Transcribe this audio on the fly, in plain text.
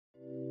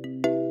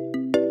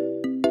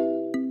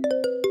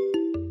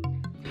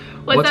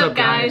What's up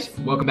guys?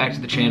 Welcome back to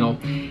the channel.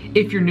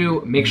 If you're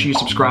new, make sure you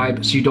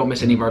subscribe so you don't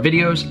miss any of our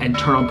videos and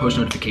turn on post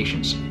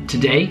notifications.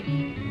 Today,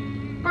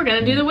 we're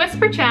gonna do the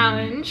whisper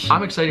challenge.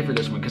 I'm excited for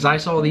this one because I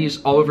saw these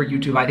all over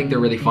YouTube. I think they're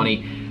really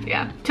funny.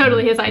 Yeah,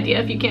 totally his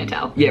idea if you can't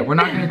tell. Yeah, we're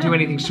not gonna do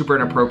anything super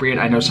inappropriate.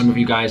 I know some of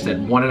you guys that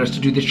wanted us to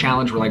do this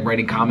challenge were like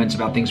writing comments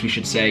about things we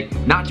should say.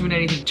 Not doing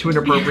anything too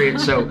inappropriate,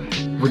 so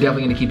we're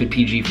definitely gonna keep it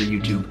PG for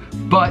YouTube.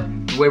 But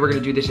the way we're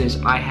gonna do this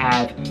is I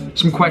have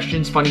some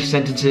questions, funny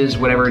sentences,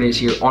 whatever it is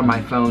here on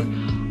my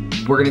phone.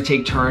 We're gonna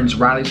take turns.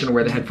 Riley's gonna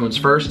wear the headphones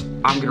first.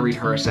 I'm gonna read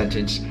her a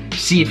sentence,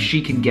 see if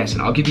she can guess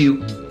it. I'll give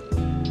you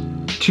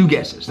 2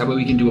 guesses. That way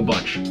we can do a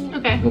bunch.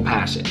 Okay. We'll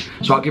pass it.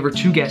 So I'll give her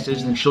 2 guesses,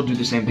 and then she'll do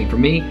the same thing for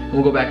me, and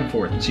we'll go back and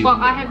forth and see. Well,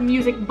 I have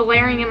music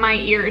blaring in my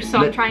ears, so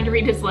I'm trying to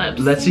read his lips.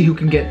 Let's see who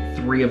can get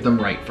 3 of them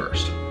right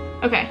first.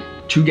 Okay.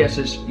 2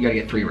 guesses, you gotta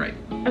get 3 right.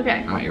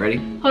 Okay. All right, you ready?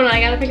 Hold on, I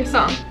gotta pick a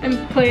song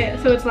and play it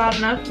so it's loud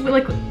enough.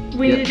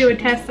 We need to do a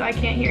test so I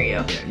can't hear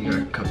you. Yeah, you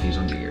gotta cup these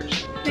on your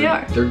ears. They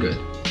are. They're good.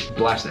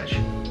 Blast that shit.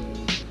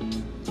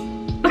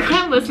 Look what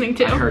I'm listening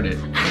to. I heard it.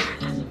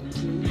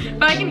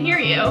 But I can hear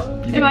you.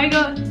 If I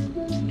go...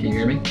 Can you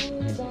hear me?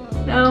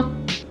 No.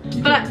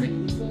 You But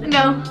can hear me?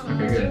 No.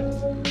 Okay, good.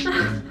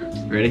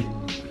 Ready?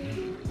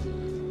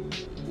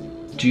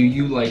 Do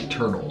you like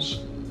turtles?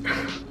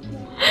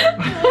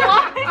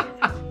 What?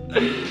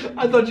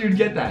 I thought you'd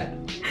get that.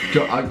 Do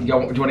you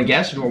want to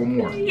guess or do you want one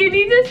more? You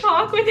need to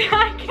talk with me.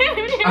 I can't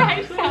even hear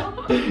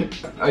myself.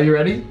 Are you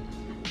ready?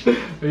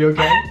 Are you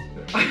okay?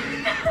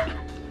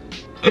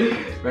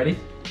 Ready?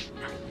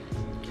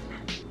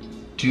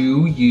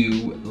 Do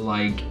you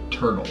like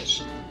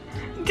turtles?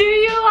 Do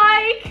you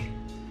like...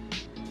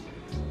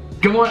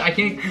 Come on, I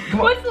can't.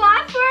 Come on. What's the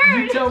last word?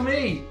 You tell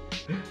me.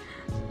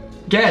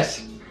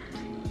 Guess.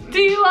 Do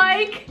you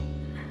like...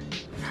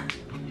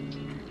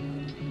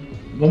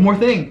 One more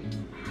thing.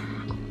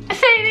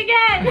 Say it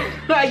again.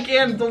 I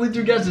can't. It's only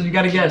 2 guesses. You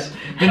gotta guess.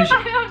 Finish it.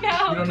 I don't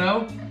know. You don't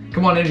know?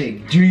 Come on,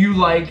 anything. Do you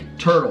like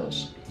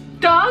turtles?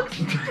 Dogs?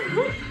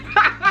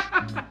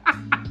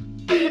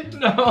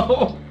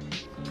 No.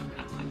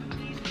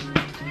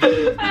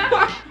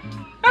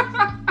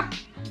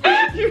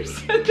 You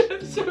said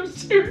that so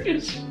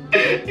serious.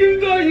 You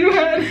thought you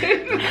had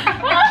it.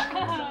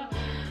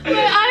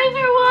 My eyes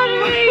are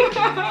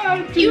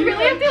watering. You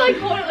really have to like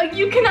hold it. Like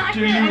you cannot.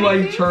 Do you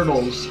like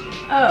turtles?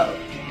 Oh.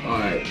 All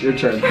right, your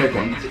turn. Pick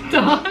one.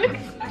 Dogs.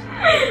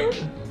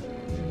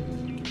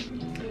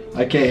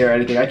 I can't hear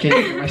anything. I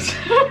can't hear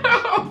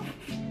myself.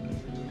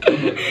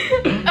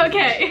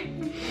 Okay.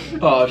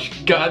 Oh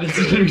God, this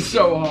is gonna be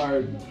so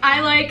hard. I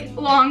like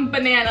long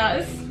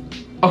bananas.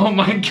 Oh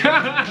my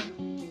God.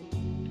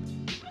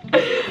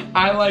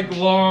 I like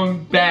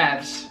long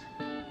baths.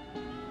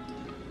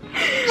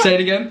 Say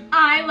it again.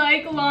 I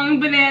like long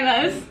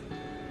bananas.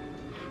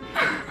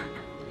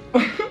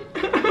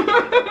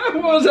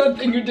 What was that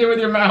thing you did with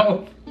your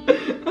mouth? Can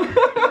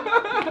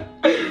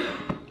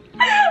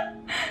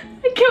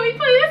we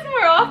play this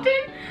more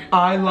often?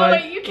 I like... Oh,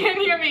 wait, you can't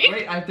hear me.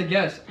 Wait, I have to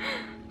guess.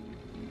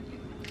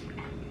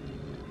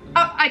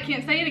 Oh, I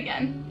can't say it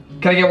again.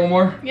 Can I get one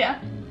more? Yeah.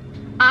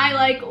 I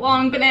like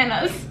long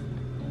bananas.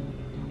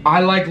 I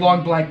like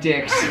long black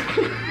dicks.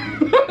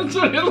 That's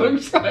what it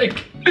looks like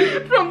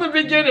from the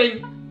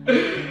beginning.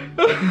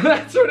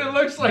 That's what it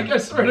looks like, I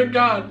swear to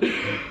God. No, I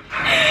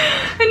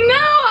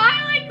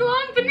like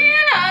long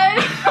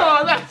bananas.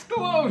 Oh, that's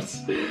close.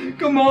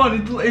 Come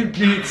on,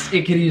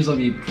 it could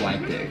easily be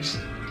black dicks.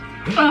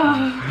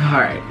 All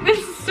right. This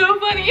is so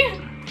funny.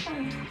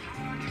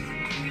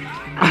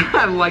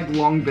 I like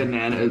long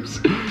bananas.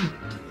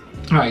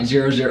 All right,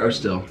 0-0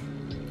 still.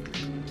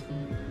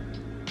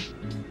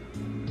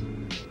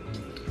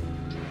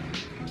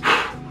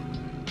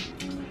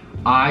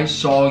 I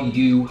saw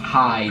you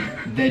hide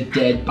the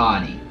dead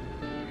body.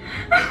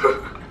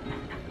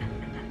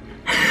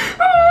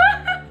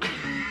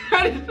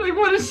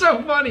 What is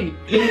so funny?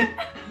 Did you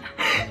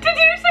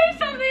say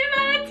something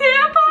about a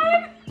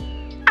tampon?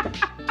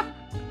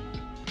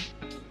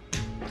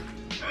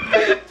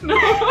 No.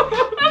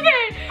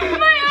 Okay,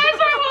 my eyes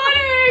are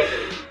watering.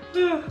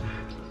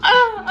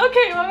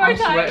 Okay, one more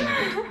time.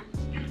 Sweating.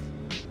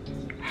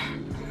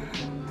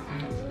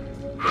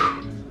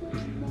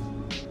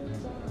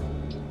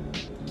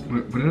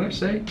 What did I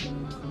say?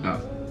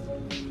 Oh.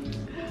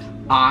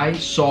 I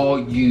saw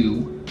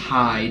you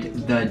hide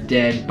the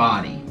dead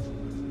body.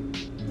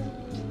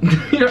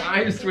 Your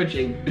eye is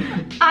twitching.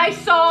 I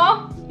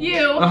saw you.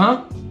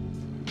 Uh-huh.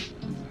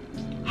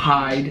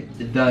 Hide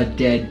the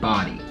dead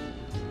body.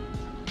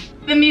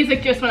 The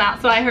music just went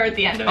out, so I heard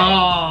the end of it.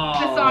 Oh.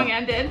 The song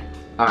ended.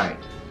 All right.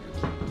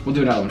 We'll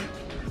do another one.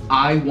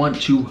 I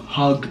want to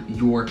hug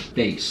your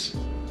face.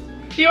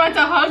 You want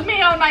to hug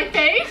me on my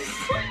face?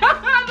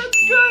 That's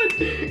good.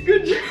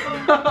 Good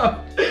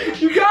job.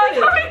 You got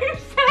it.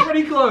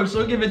 Pretty close.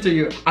 I'll give it to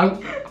you.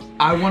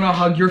 I want to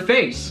hug your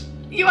face.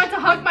 You want to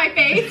hug my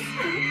face?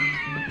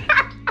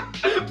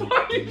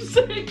 Why are you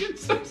saying it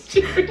so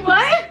seriously?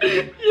 What?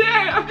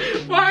 Yeah.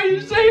 Why are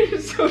you saying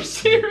it so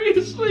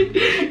seriously?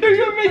 You're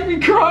gonna make me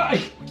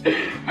cry.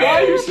 Why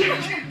are you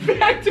saying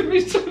back to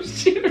me so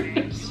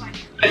serious.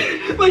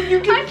 Like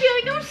you can. I feel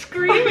like I'm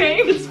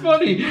screaming. It's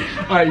funny.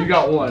 All right, you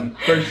got one.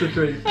 First to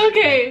three.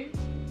 Okay.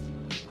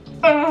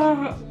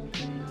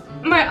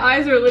 My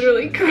eyes are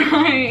literally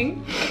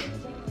crying.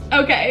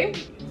 Okay.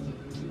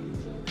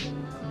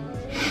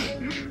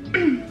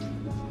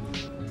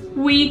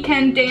 We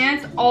can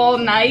dance all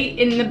night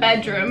in the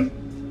bedroom.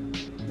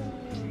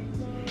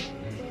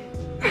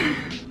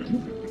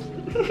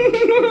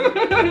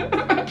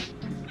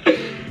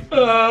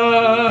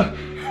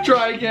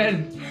 Try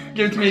again.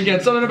 Give it to me again.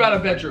 Something about a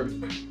bedroom.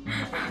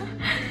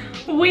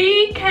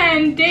 We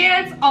can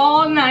dance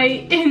all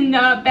night in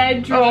the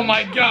bedroom. Oh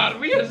my God,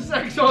 we have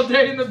sex all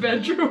day in the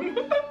bedroom.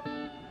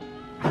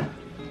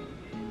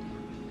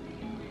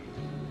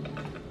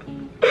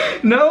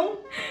 No?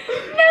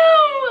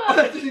 No!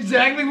 That's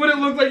exactly what it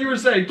looked like you were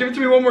saying. Give it to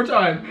me one more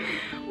time.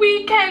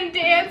 We can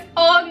dance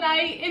all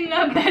night in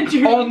the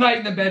bedroom. All night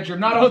in the bedroom,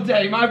 not all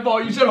day. My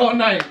fault, you said all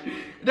night.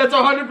 That's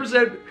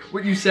 100%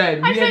 what you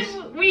said. I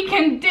said we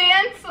can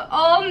dance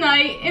all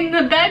night in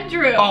the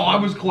bedroom. Oh, I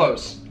was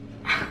close.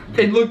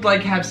 It looked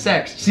like have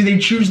sex. See, they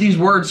choose these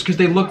words because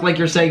they look like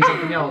you're saying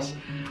something else.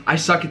 I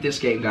suck at this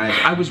game, guys.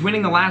 I was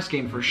winning the last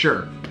game for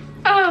sure.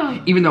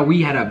 Oh. Even though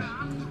we had a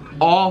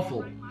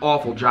awful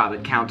job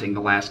at counting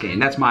the last game.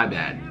 That's my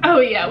bad.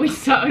 Oh yeah, we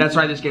suck. That's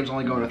why this game's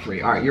only going to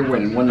 3. All right, you're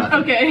winning 1-0.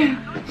 Okay.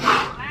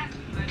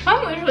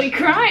 I'm literally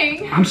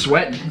crying. I'm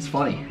sweating. It's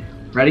funny.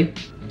 Ready?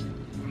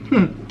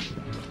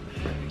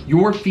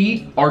 Your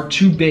feet are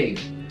too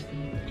big.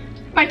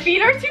 My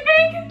feet are too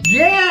big?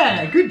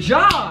 Yeah, good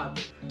job.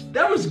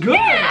 That was good.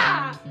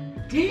 Yeah.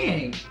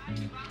 Dang.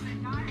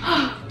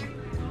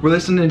 We're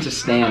listening to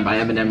Stan by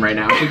Eminem right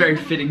now. It's a very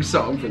fitting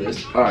song for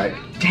this. All right.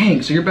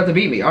 Dang, so you're about to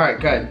beat me. All right,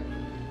 good.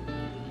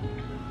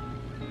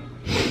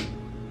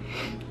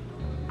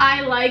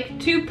 I like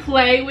to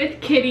play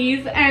with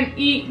kitties and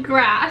eat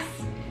grass.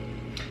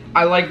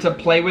 I like to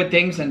play with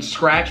things and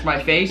scratch my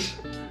face.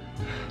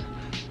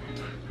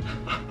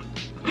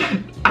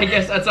 I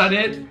guess that's not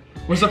it.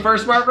 Was the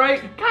first part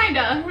right?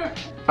 Kinda.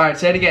 All right,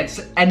 say it again.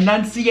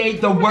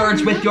 Enunciate the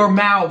words with your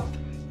mouth.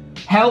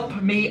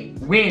 Help me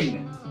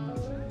win.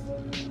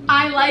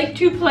 I like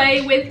to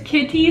play with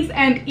kitties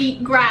and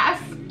eat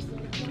grass.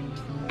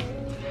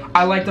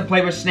 I like to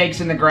play with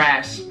snakes in the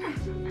grass.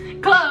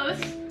 Close.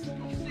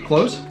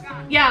 Close?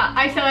 Yeah,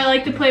 I said I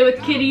like to play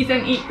with kitties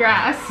and eat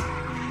grass.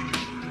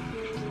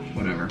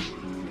 Whatever.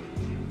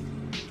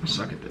 I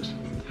suck at this.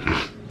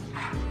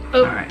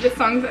 Oh, All right. this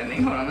song's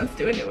ending. Hold on, let's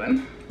do a new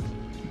one.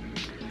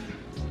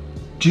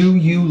 Do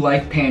you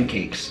like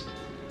pancakes?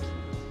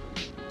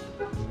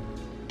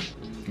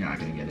 You're not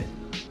gonna get it.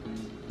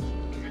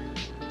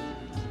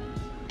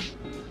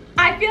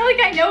 I feel like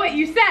I know what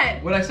you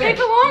said. What'd I say?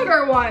 Pick a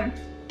longer one.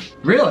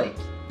 Really?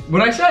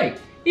 What'd I say?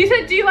 You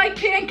said, do you like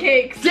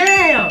pancakes?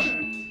 Damn!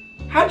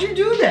 How'd you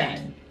do that?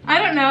 I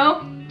don't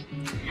know.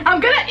 I'm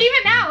gonna,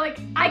 even now, like,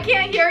 I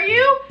can't hear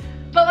you,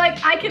 but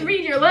like, I can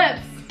read your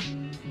lips.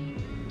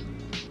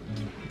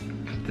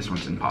 This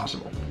one's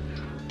impossible.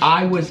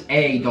 I was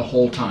A the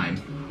whole time.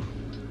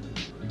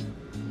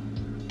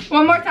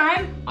 One more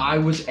time. I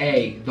was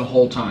A the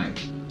whole time.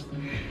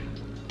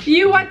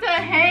 You want to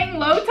hang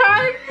low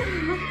time?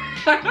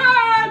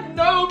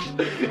 Nope.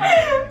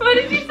 What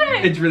did you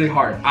say? It's really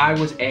hard. I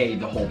was A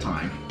the whole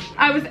time.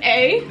 I was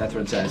A? That's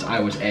what it says. I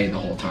was A the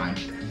whole time.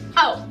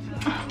 Oh.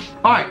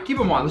 All right, keep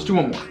them on. Let's do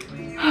one more.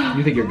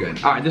 You think you're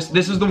good? All right, this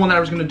is the one that I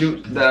was gonna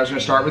do. That I was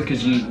gonna start with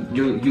because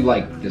you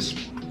like this.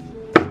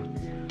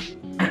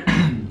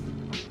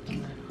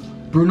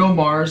 Bruno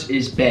Mars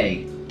is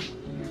bae.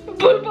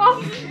 Blue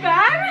balls is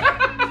bad?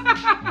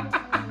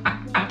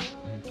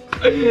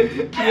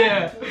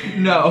 Yeah.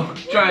 No.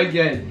 Try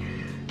again.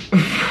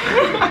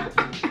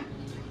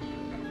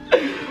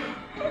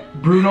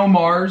 Bruno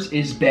Mars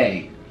is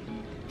bae.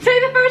 Say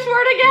the first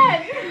word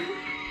again.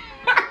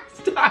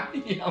 Stop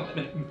yelling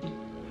at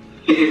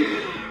me.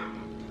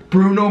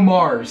 Bruno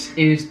Mars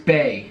is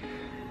bae.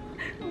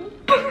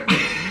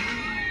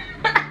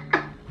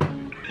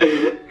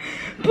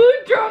 Blue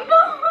drum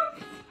balls?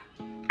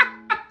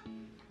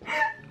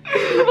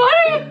 What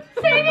are you?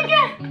 Say it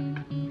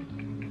again.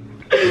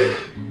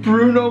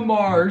 Bruno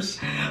Mars.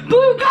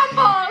 Blue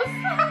gumballs.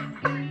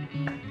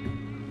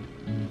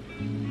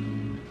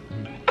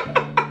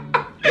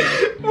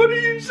 What are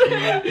you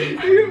saying?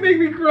 You're gonna make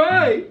me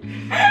cry.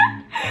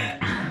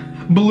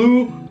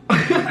 Blue.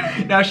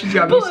 Now she's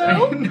got me Blue?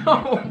 saying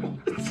no.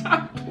 It's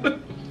not blue.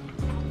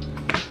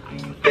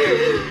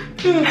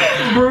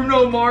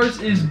 Bruno Mars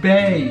is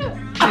bae.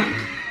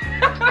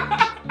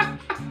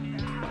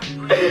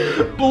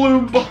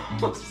 Blue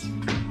balls.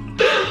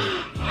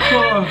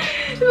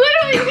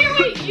 Literally, here,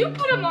 wait, you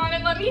put them on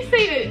and let me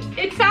say it.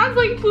 It sounds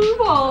like blue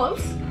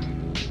balls.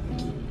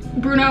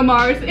 Bruno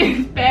Mars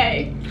is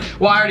bae.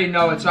 Well, I already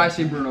know it, so I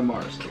say Bruno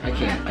Mars. I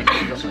can't.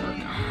 It doesn't work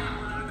now.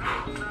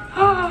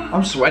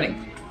 I'm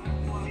sweating.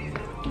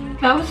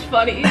 That was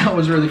funny. That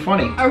was really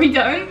funny. Are we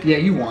done? Yeah,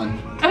 you won.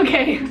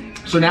 Okay.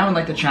 So now in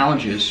like the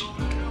challenges,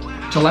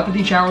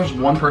 telepathy challenge,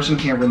 one person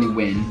can't really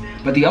win,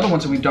 but the other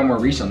ones that we've done more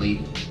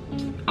recently,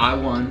 I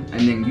won,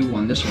 and then you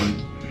won this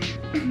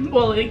one.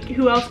 Well, like,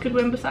 who else could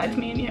win besides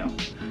me and you?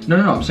 No,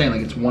 I'm saying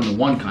like it's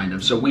 1-to-1 kind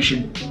of. So we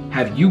should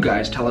have you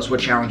guys tell us what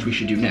challenge we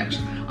should do next.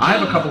 I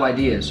have a couple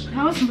ideas.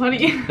 That was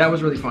funny. That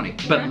was really funny.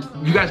 But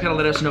you guys gotta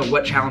let us know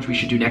what challenge we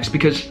should do next,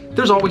 because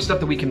there's always stuff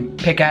that we can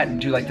pick at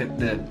and do, like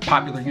the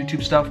popular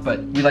YouTube stuff,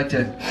 but we like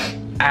to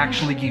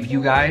actually give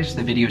you guys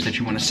the videos that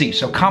you want to see.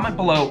 So comment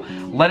below,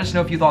 let us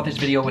know if you thought this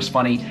video was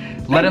funny.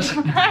 Let us,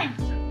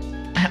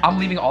 I'm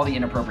leaving all the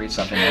inappropriate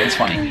stuff in there, it's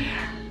funny.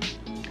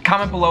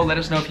 Comment below, let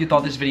us know if you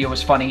thought this video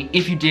was funny.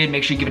 If you did,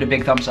 make sure you give it a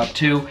big thumbs up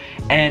too.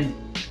 And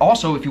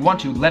also, if you want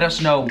to, let us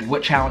know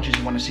what challenges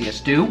you want to see us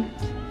do.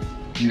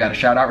 You got a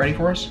shout out ready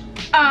for us?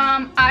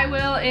 I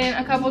will in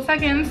a couple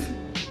seconds.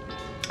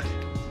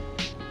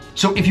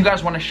 So if you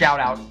guys want to shout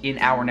out in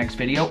our next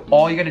video,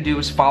 all you gotta do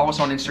is follow us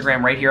on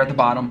Instagram right here at the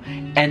bottom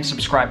and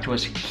subscribe to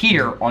us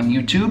here on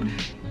YouTube.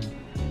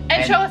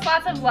 And show us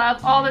lots of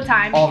love all the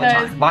time. All the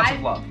time, lots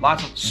of love,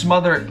 lots of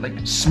smother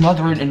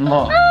it in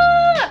love.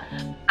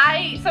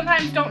 I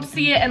sometimes don't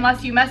see it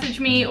unless you message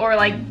me or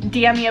like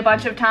DM me a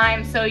bunch of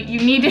times, so you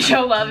need to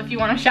show love if you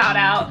want to shout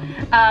out.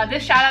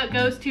 This shout out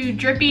goes to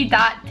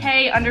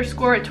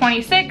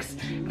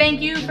drippy.tay_26.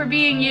 Thank you for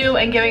being you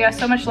and giving us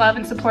so much love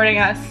and supporting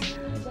us,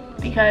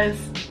 because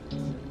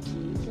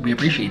we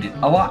appreciate it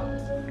a lot.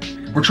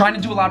 We're trying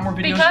to do a lot more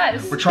videos.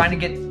 Because we're trying to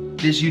get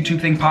this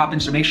YouTube thing popping,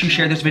 so make sure you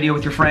share this video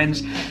with your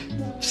friends.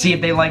 See if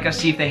they like us,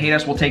 see if they hate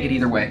us, we'll take it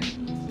either way.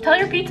 Tell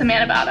your pizza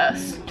man about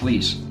us.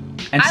 Please.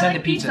 And send the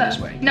pizza this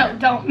way. No,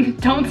 don't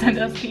send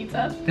us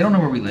pizza. They don't know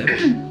where we live.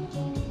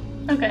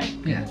 Okay.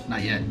 Yeah,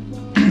 not yet.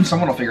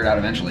 Someone will figure it out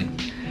eventually.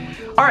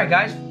 All right,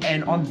 guys,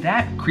 and on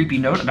that creepy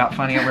note about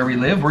finding out where we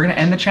live, we're gonna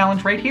end the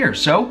challenge right here.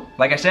 So,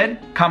 like I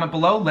said, comment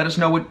below, let us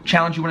know what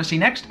challenge you wanna see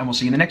next, and we'll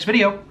see you in the next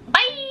video.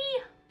 Bye!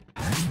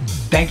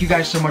 Thank you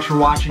guys so much for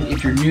watching.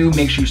 If you're new,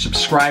 make sure you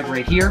subscribe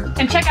right here.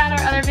 And check out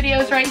our other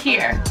videos right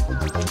here.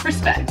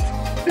 Respect.